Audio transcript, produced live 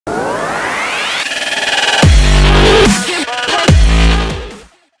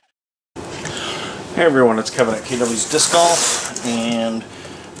Hey everyone, it's Kevin at KW's Disc Golf, and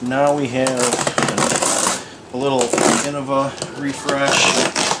now we have a little Innova refresh.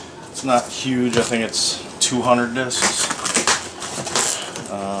 It's not huge, I think it's 200 discs.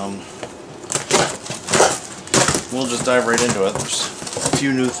 We'll just dive right into it. There's a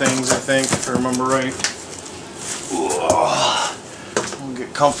few new things, I think, if I remember right. We'll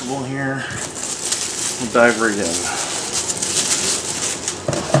get comfortable here. We'll dive right in.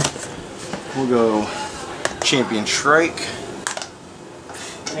 We'll go Champion Shrike.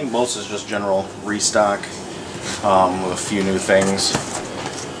 I think most is just general restock with a few new things.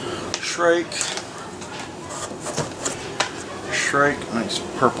 Shrike, nice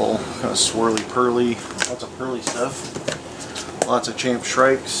purple, kind of swirly pearly, lots of pearly stuff. Lots of Champ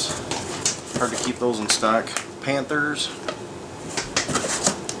Shrikes. Hard to keep those in stock. Panthers,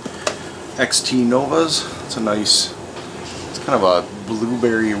 XT Novas. It's a nice, it's kind of a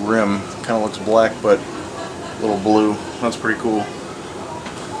blueberry rim. Kind of looks black, but a little blue. That's pretty cool.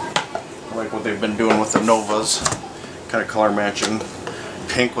 I like what they've been doing with the Novas. Kind of color matching.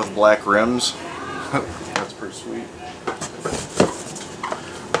 Pink with black rims. That's pretty sweet.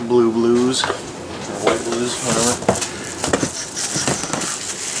 Blue blues. Or white blues, whatever.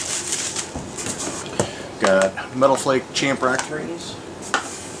 Got Metal Flake Champ Rock Rings.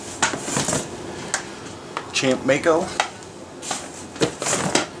 Champ Mako.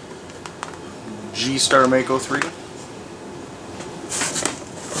 GStar Mako 3.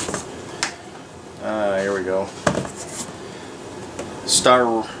 Here we go.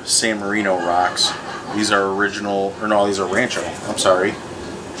 Star San Marino rocks. These are original, or no, these are Rancho. I'm sorry.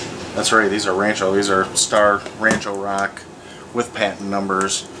 That's right, these are Rancho. These are Star Rancho rock with patent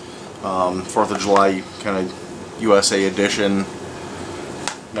numbers. 4th of July kind of USA edition.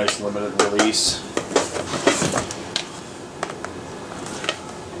 Nice limited release.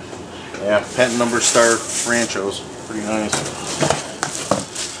 Yeah, patent number Star Ranchos. Pretty nice.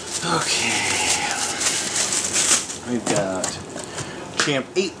 Okay. We've got Champ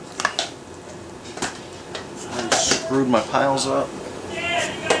 8. I screwed my piles up.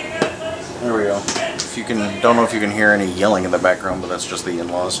 There we go. If you can, don't know if you can hear any yelling in the background, but that's just the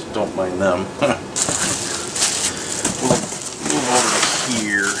in-laws. Don't mind them. We'll move over to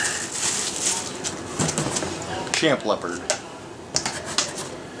here. Champ Leopard.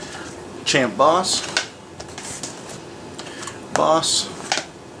 Champ Boss,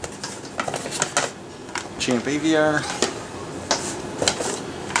 Champ AVR,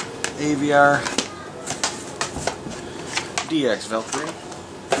 DX Valkyrie,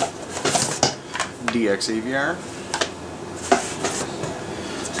 DX AVR.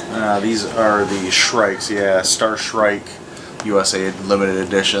 These are the Shrikes, yeah, Star Shrike USA limited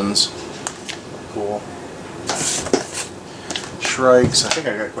editions. Cool. Shrikes. I think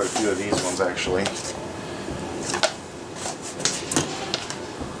I got quite a few of these ones actually.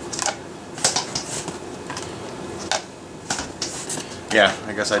 Yeah,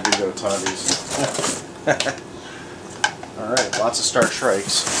 I guess I did get a ton of these. Alright, lots of Star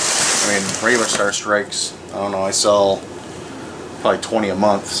Shrikes. I mean, regular Star Strikes, I don't know, I sell probably 20 a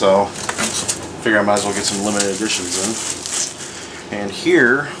month, so figure I might as well get some limited editions in. And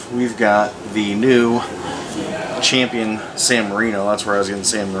here we've got the new Champion San Marino. That's where I was getting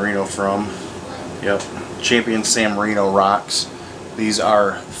San Marino from. Yep, Champion San Marino rocks. These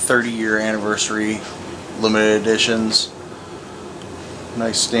are 30-year anniversary limited editions.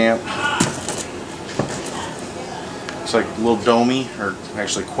 Nice stamp. It's like little domey, or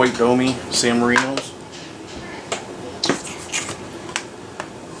actually quite domey San Marinos.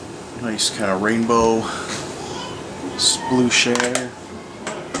 Nice kind of rainbow blue share.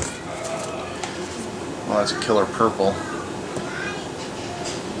 Oh, that's a killer purple.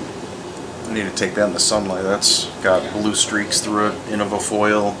 I need to take that in the sunlight. That's got blue streaks through it. Innova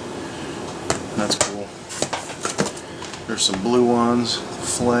foil. That's cool. There's some blue ones.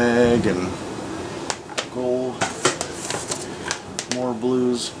 Flag and gold. More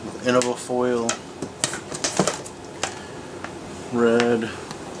blues with Innova foil. Red.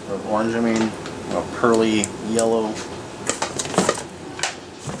 Or orange, I mean. A pearly yellow.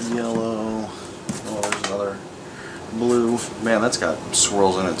 Yellow. Oh, there's another blue. Man, that's got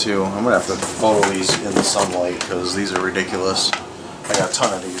swirls in it too. I'm gonna have to photo these in the sunlight because these are ridiculous. I got a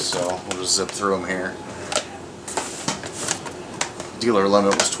ton of these, so we'll just zip through them here. Dealer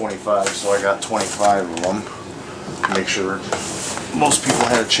limit was 25, so I got 25 of them. Make sure most people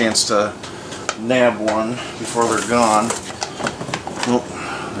had a chance to nab one before they're gone. Oh,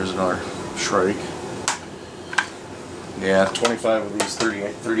 there's another Shrike. Yeah, 25 of these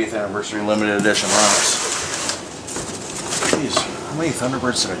 30th anniversary limited edition rocks. Jeez, how many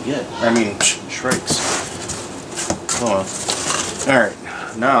Thunderbirds did I get? I mean, strikes. Oh, alright,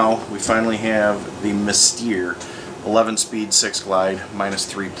 now we finally have the Mystere 11 speed 6 glide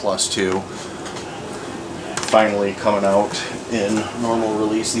 -3 +2. Finally coming out in normal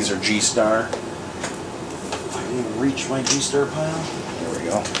release. These are GStar. If I can even reach my GStar pile. There we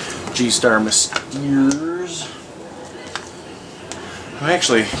go. GStar Mysteres. I'm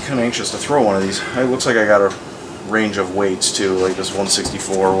actually kind of anxious to throw one of these. It looks like I got a range of weights too, like this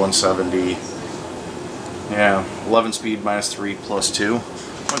 164, 170. Yeah, 11 speed -3 +2.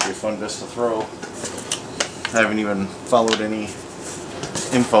 Might be a fun disc to throw. I haven't even followed any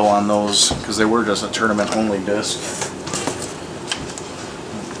info on those because they were just a tournament only disc.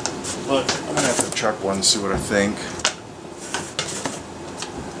 But I'm gonna have to chuck one and see what I think.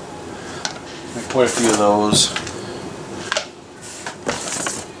 Quite a few of those.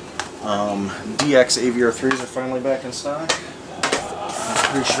 DX Aviar 3s are finally back in stock.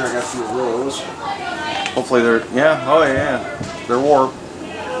 I'm pretty sure I got a few of those. Hopefully they're, yeah, oh yeah, they're warped.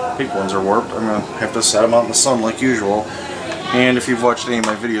 Pink ones are warped. I'm going to have to set them out in the sun like usual. And if you've watched any of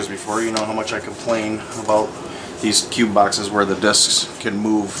my videos before, you know how much I complain about these cube boxes where the discs can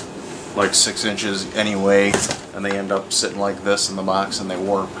move like 6 inches anyway, and they end up sitting like this in the box and they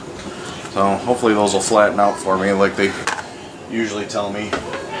warp. So hopefully those will flatten out for me like they usually tell me.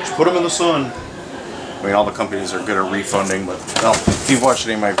 Just put them in the sun. I mean, all the companies are good at refunding, but well, if you've watched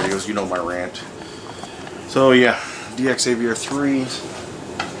any of my videos, you know my rant. So yeah, DX Aviar 3s.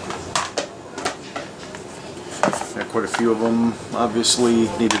 Got quite a few of them. Obviously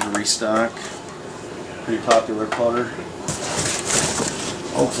needed to restock. Pretty popular color.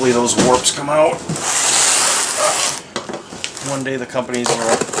 Hopefully those warps come out. One day the companies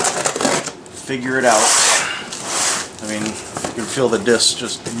will figure it out. I mean, you can feel the disc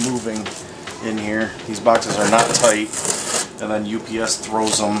just moving in here. These boxes are not tight, and then UPS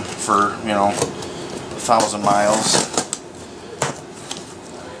throws them for, you know, 1,000 miles.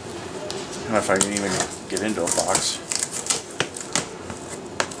 I don't know if I can even get into a box.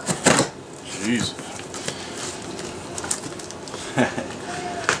 Jeez. I'm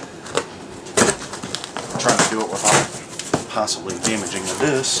trying to do it without possibly damaging the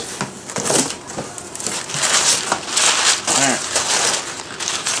disc. Alright.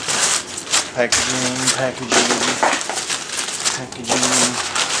 Packaging.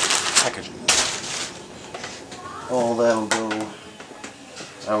 All that'll go.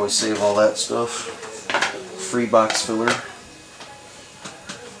 I always save all that stuff. Free box filler.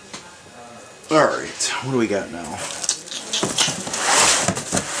 Alright, what do we got now?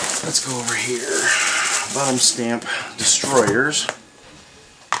 Let's go over here. Bottom stamp destroyers.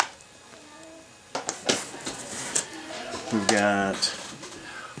 We've got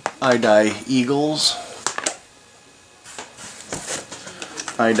I-Die Eagles,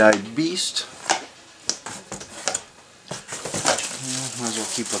 I-Die Beast. Might as well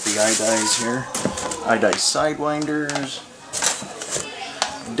keep with the I-Dies here. I-Die Sidewinders,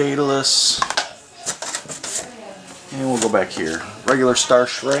 Daedalus, and we'll go back here. Regular Star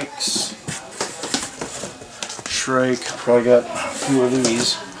Shrikes. Shrike, probably got a few of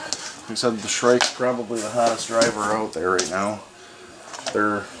these. Like I said, the Shrike's probably the hottest driver out there right now.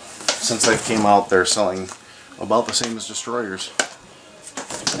 Since they came out, they're selling about the same as destroyers.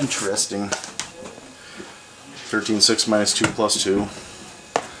 Interesting. 13.6 -2 +2.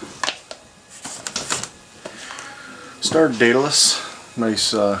 Star Daedalus.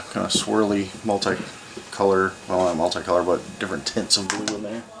 Nice kind of swirly multicolor, well not multicolor, but different tints of blue in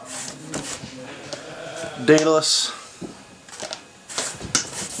there. Daedalus.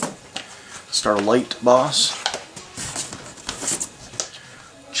 Starlight Boss.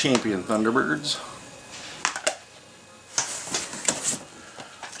 Champion Thunderbirds.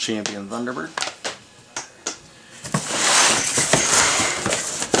 Champion Thunderbird.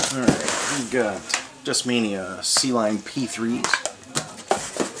 Alright, we've got Discmania C-Line P3s.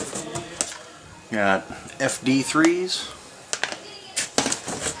 Got FD3s.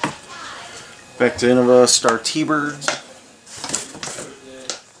 Back to Innova Star T-Birds.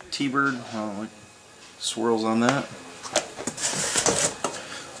 T-Bird, like swirls on that.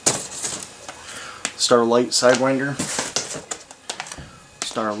 Starlight Sidewinder.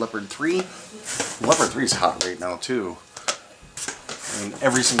 Star Leopard 3. Leopard 3 is hot right now too. I mean,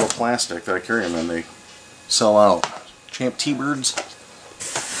 every single plastic that I carry them in, they sell out. Champ T-Birds.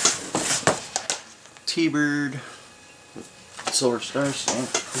 T-Bird. Silver Star stamp.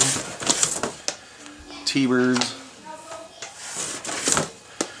 T-Birds.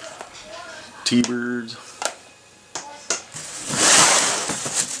 T-Birds.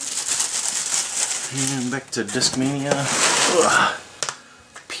 And back to Discmania. Ugh.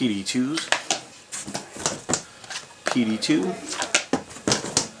 PD2s. PD2,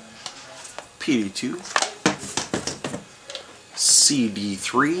 PD2,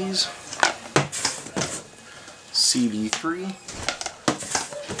 CD3s, CD3,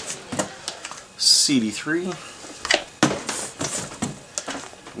 CD3.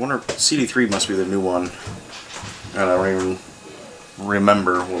 I wonder if CD3 must be the new one. And I don't even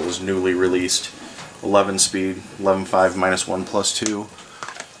remember what was newly released. 11 speed, 11.5 minus 1 plus 2.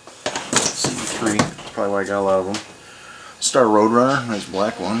 CD3, that's probably why I got a lot of them. Star Roadrunner, nice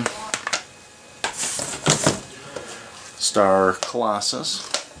black one. Star Colossus.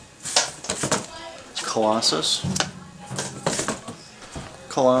 Colossus.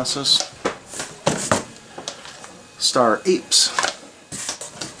 Colossus. Star Apes.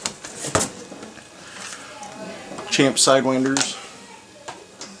 Champ Sidewinders.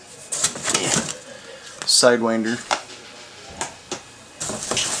 Sidewinder.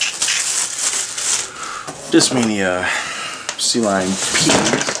 Discmania. Sea Line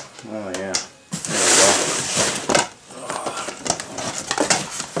Peas. Oh yeah. There we go.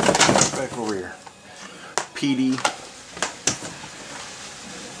 Back over here. PD.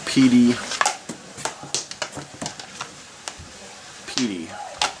 PD. PD.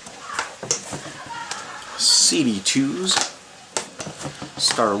 CD2s.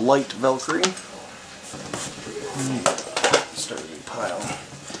 Starlight Valkyrie. Start a new pile.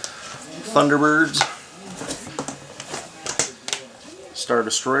 Thunderbirds. Star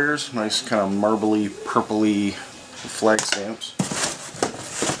Destroyers. Nice kind of marbly, purpley flag stamps.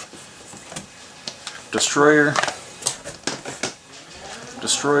 Destroyer.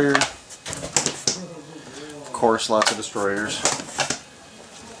 Destroyer. Of course, lots of destroyers.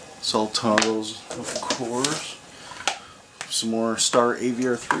 Sultanos, of course. Some more Star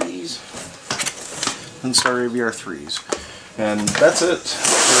Aviar 3s. And Star Aviar 3s. And that's it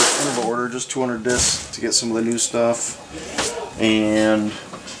for Innova order. Just 200 discs to get some of the new stuff. And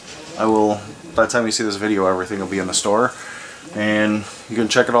I will, by the time you see this video, everything will be in the store. And you can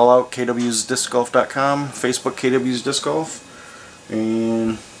check it all out, kwsdiscgolf.com, Facebook KW's Disc Golf.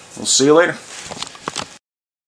 And we'll see you later.